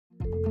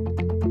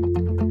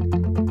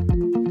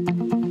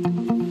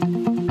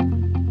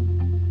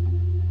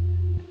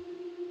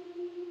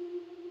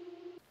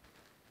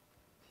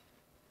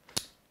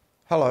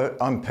Hello,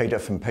 I'm Peter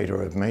from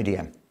Peter of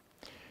Media.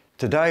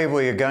 Today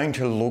we are going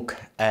to look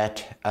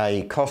at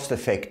a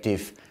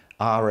cost-effective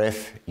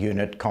RF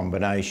unit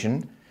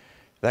combination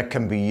that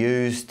can be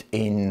used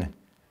in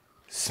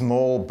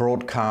small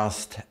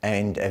broadcast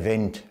and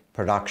event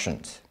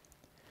productions.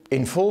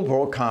 In full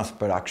broadcast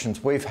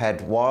productions, we've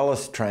had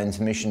wireless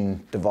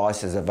transmission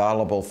devices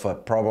available for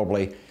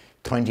probably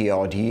 20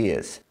 odd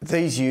years.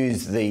 These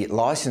use the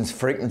licensed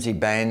frequency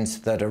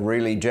bands that are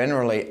really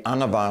generally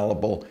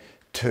unavailable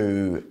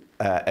to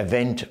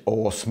event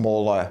or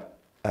smaller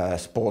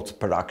sports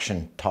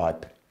production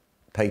type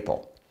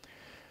people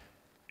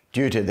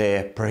due to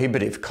their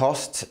prohibitive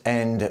costs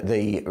and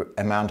the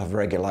amount of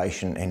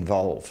regulation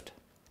involved.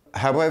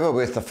 However,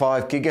 with the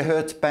 5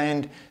 GHz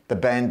band, the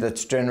band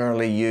that's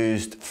generally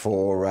used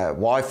for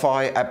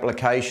Wi-Fi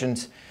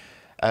applications,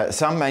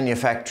 some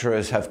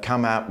manufacturers have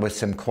come out with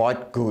some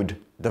quite good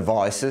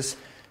devices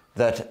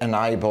that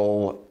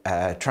enable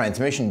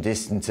transmission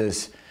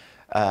distances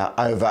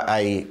over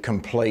a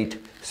complete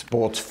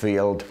sports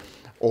field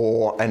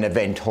or an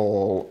event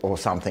hall or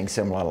something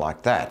similar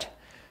like that.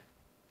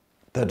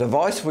 The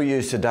device we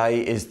use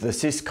today is the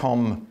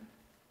Syscom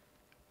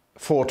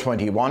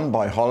 421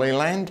 by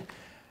Hollyland.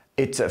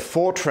 It's a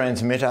 4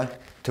 transmitter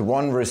to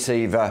 1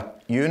 receiver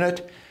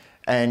unit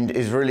and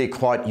is really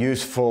quite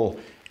useful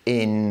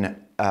in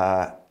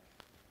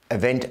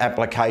event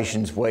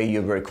applications where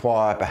you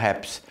require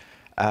perhaps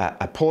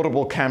a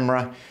portable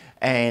camera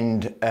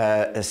and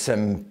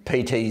some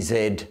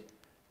PTZ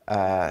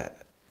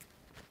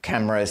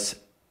cameras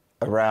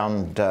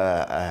around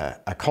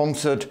a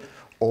concert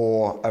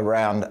or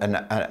around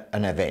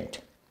an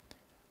event.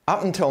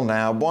 Up until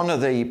now, one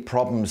of the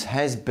problems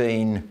has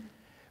been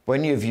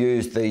when you've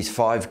used these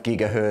 5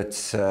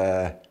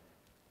 GHz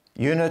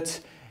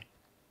units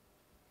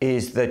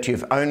is that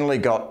you've only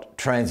got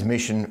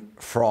transmission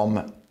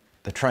from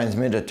the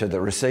transmitter to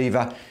the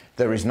receiver.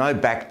 There is no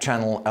back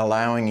channel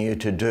allowing you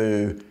to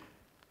do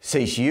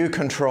CCU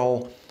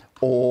control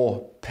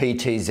or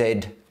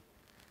PTZ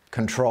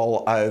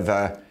control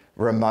over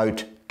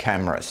remote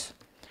cameras.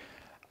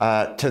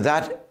 To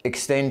that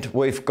extent,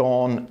 we've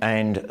gone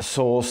and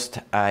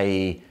sourced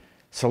a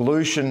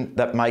solution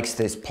that makes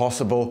this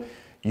possible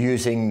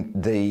using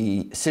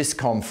the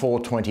Syscom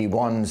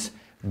 421's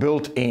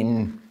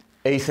built-in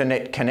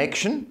Ethernet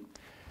connection,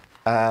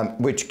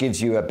 which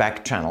gives you a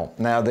back channel.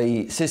 Now,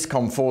 the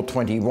Syscom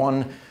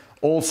 421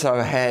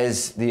 also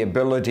has the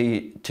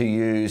ability to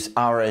use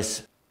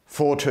RS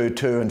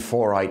 422 and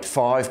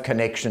 485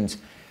 connections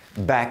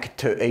back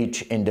to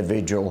each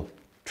individual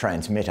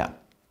transmitter.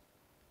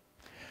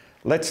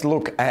 Let's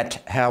look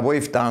at how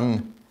we've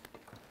done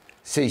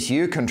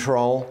CCU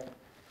control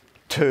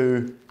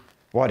to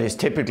what is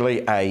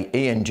typically a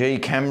E&G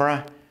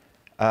camera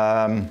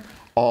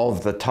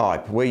of the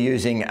type. We're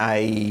using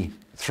a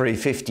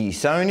 350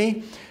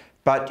 Sony,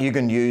 but you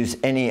can use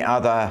any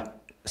other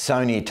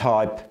Sony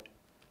type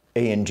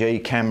E&G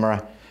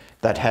camera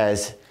that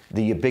has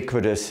the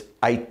ubiquitous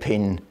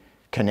 8-pin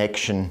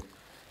connection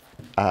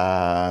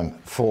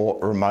for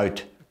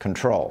remote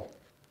control.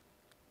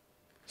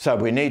 So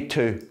we need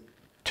to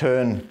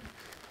turn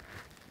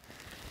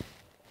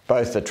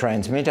both the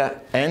transmitter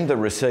and the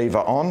receiver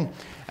on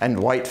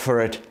and wait for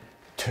it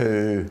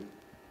to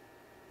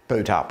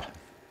boot up.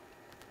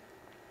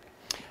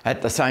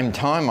 At the same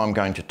time, I'm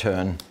going to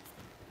turn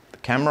the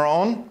camera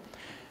on,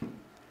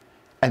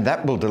 and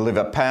that will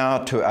deliver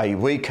power to a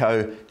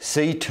WICO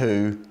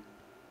C2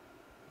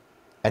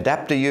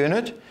 adapter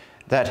unit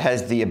that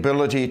has the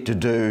ability to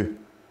do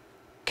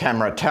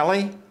camera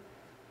tally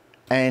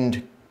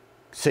and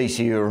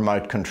CCU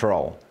remote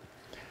control.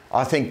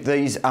 I think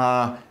these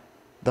are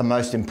the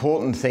most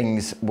important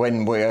things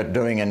when we're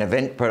doing an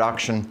event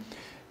production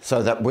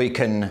so that we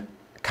can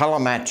color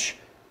match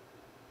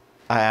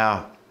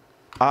our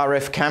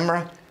RF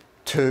camera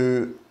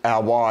to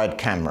our wired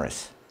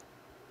cameras.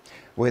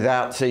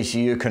 Without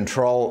CCU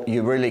control,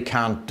 you really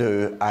can't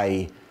do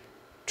a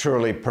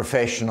truly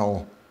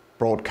professional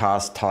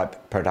broadcast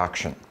type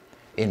production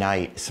in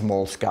a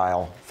small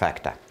scale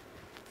factor.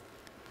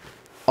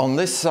 On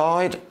this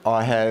side,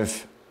 I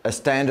have a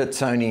standard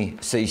Sony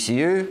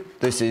CCU.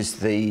 This is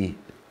the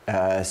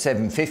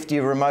 750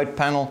 remote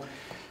panel,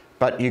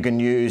 but you can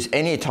use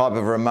any type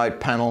of remote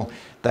panel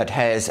that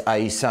has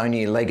a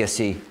Sony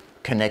legacy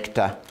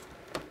connector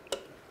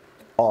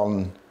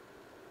on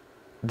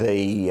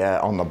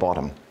the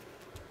bottom.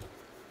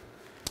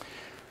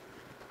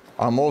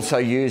 I'm also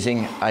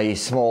using a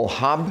small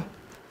hub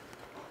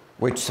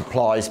which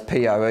supplies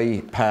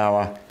PoE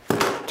power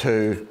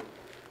to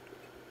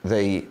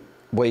the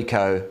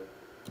WICO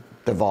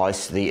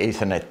device, the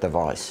Ethernet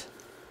device.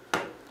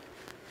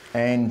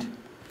 And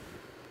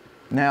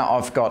now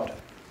I've got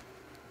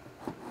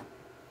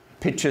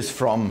pictures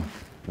from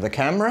the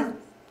camera.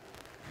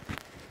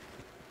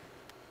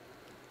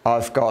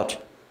 I've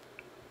got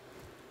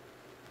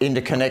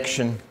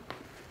interconnection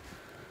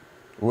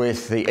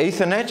with the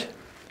Ethernet,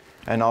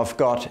 and I've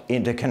got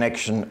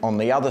interconnection on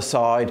the other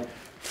side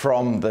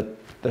from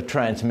the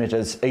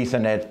transmitter's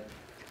Ethernet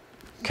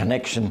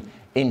connection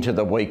into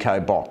the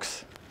WICO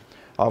box.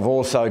 I've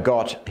also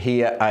got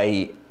here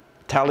a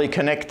tally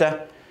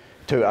connector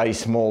to a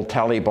small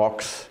tally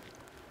box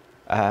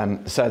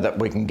so that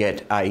we can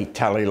get a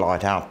tally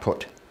light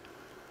output.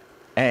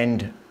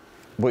 And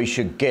we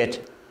should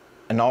get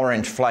an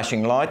orange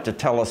flashing light to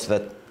tell us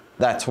that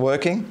that's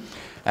working.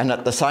 And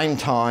at the same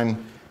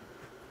time,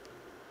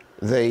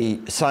 the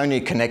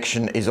Sony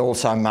connection is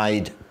also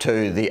made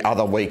to the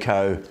other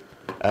WICO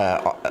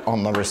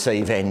on the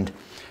receive end.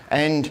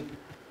 And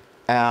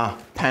our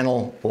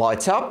panel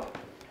lights up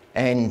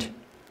and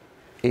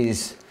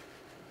is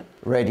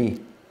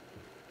ready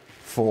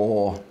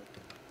for,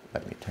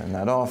 let me turn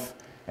that off,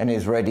 and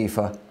is ready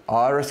for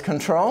iris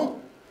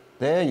control.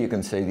 There you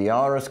can see the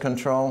iris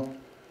control,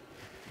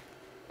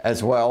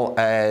 as well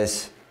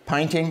as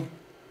painting.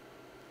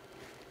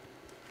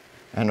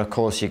 And of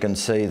course you can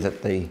see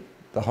that the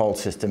whole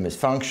system is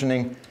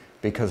functioning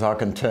because I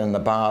can turn the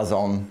bars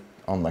on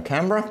the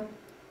camera.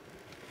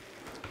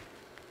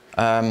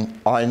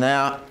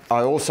 I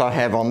also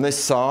have on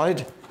this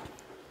side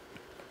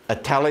a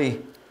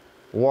tally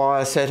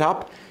wire set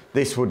up.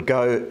 This would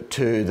go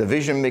to the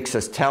Vision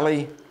Mixer's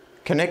tally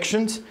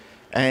connections,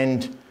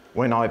 and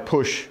when I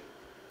push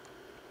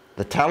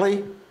the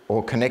tally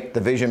or connect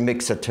the Vision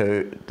Mixer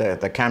to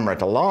the camera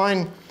to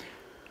line,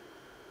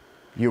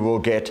 you will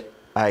get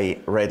a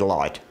red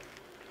light.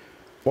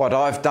 What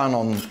I've done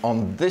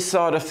on this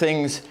side of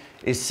things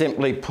is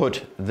simply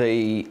put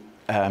a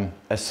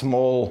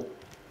small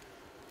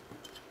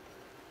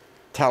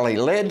tally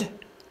LED,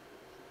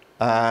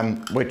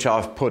 which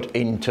I've put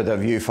into the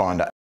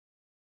viewfinder.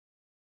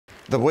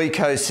 The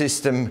WICO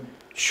system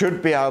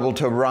should be able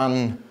to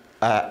run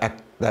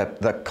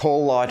the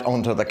call light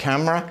onto the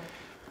camera,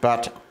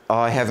 but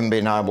I haven't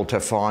been able to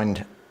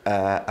find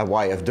a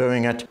way of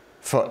doing it.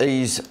 For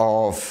ease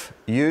of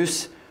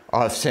use,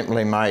 I've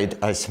simply made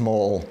a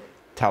small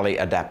tally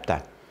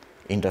adapter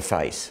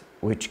interface,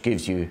 which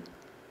gives you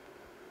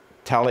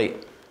tally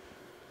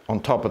on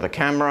top of the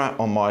camera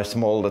on my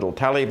small little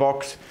tally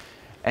box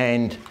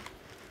and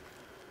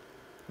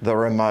the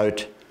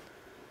remote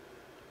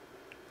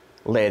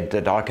LED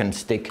that I can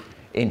stick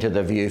into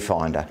the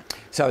viewfinder.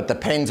 So it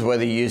depends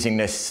whether you're using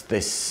this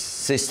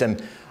system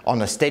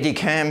on a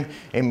Steadicam,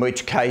 in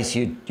which case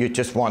you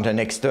just want an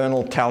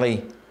external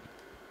tally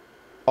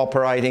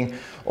operating,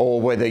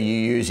 or whether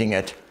you're using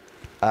it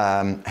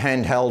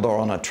handheld or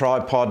on a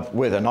tripod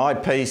with an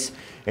eyepiece,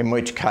 in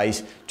which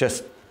case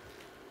just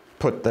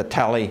put the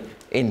tally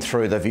in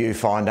through the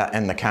viewfinder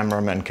and the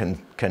cameraman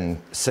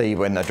can see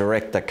when the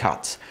director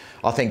cuts.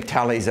 I think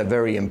tallies are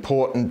very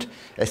important,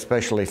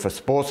 especially for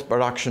sports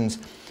productions,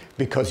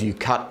 because you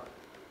cut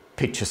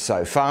pictures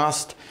so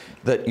fast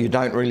that you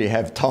don't really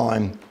have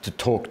time to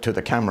talk to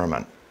the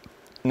cameraman.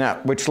 Now,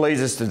 which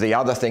leads us to the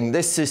other thing.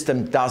 This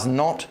system does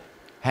not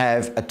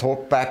have a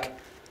talkback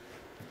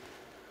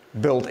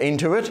built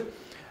into it,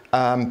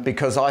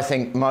 because I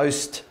think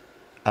most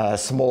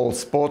small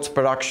sports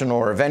production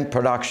or event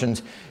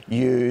productions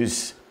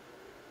use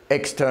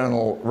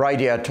external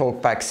radio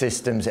talkback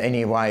systems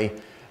anyway,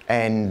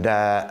 and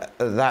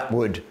that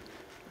would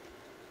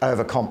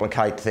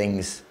overcomplicate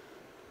things.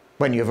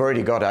 When you've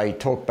already got a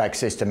talkback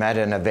system at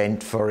an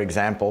event, for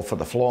example, for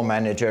the floor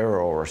manager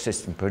or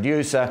assistant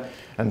producer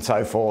and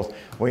so forth,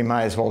 we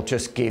may as well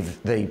just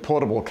give the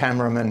portable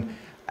cameraman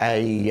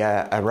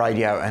a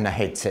radio and a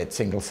headset,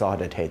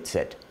 single-sided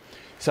headset.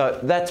 So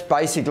that's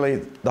basically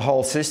the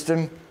whole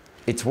system.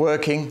 It's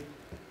working,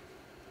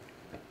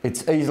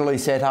 it's easily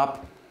set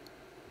up,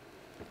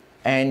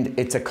 and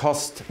it's a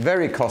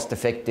very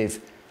cost-effective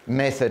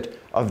method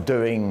of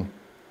doing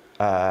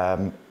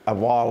a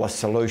wireless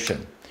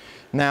solution.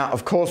 Now,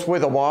 of course,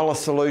 with a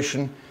wireless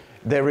solution,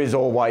 there is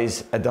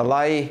always a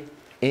delay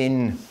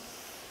in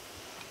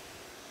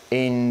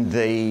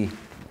the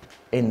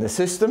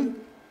system,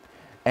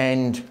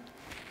 and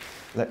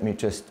let me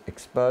just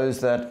expose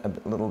that a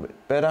little bit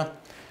better.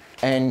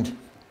 And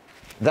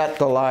that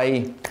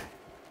delay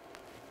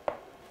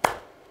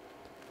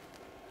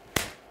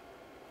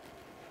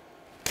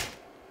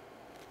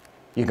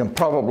you can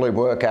probably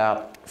work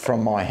out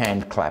from my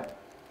hand clap.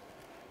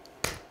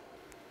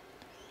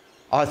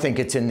 I think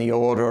it's in the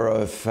order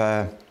of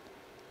a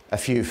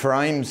few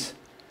frames,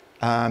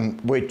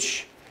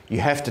 which you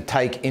have to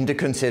take into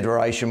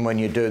consideration when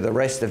you do the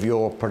rest of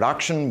your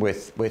production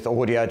with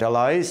audio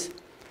delays.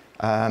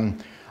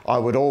 I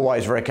would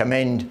always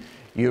recommend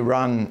you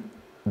run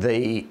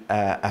a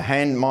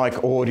hand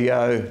mic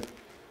audio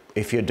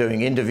if you're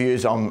doing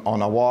interviews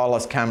on a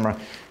wireless camera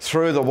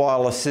through the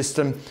wireless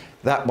system.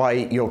 That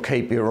way you'll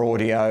keep your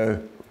audio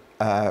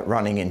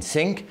running in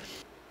sync.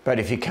 But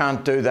if you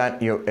can't do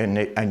that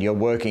and you're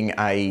working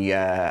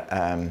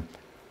a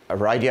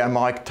radio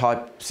mic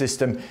type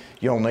system,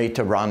 you'll need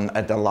to run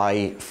a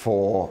delay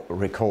for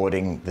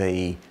recording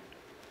the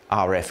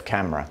RF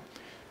camera.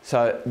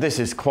 So this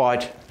is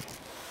quite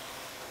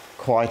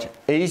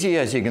easy,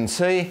 as you can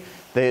see.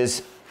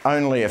 There's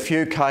only a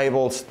few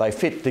cables, they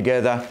fit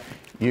together.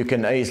 You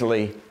can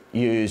easily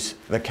use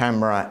the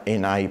camera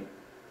in a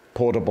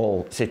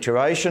portable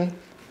situation,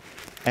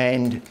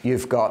 and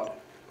you've got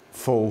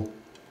full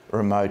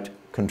remote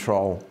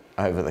control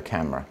over the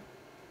camera.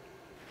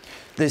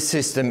 This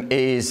system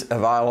is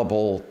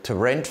available to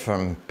rent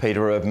from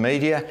Peter Urban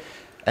Media,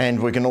 and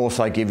we can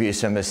also give you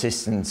some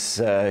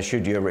assistance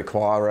should you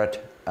require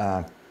it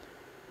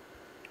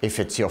if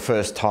it's your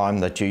first time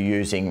that you're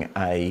using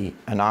an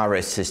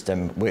RS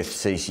system with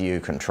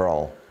CCU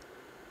control.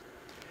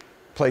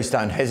 Please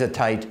don't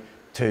hesitate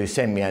to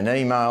send me an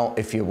email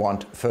if you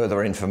want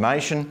further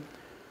information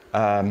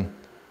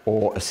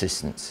or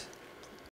assistance.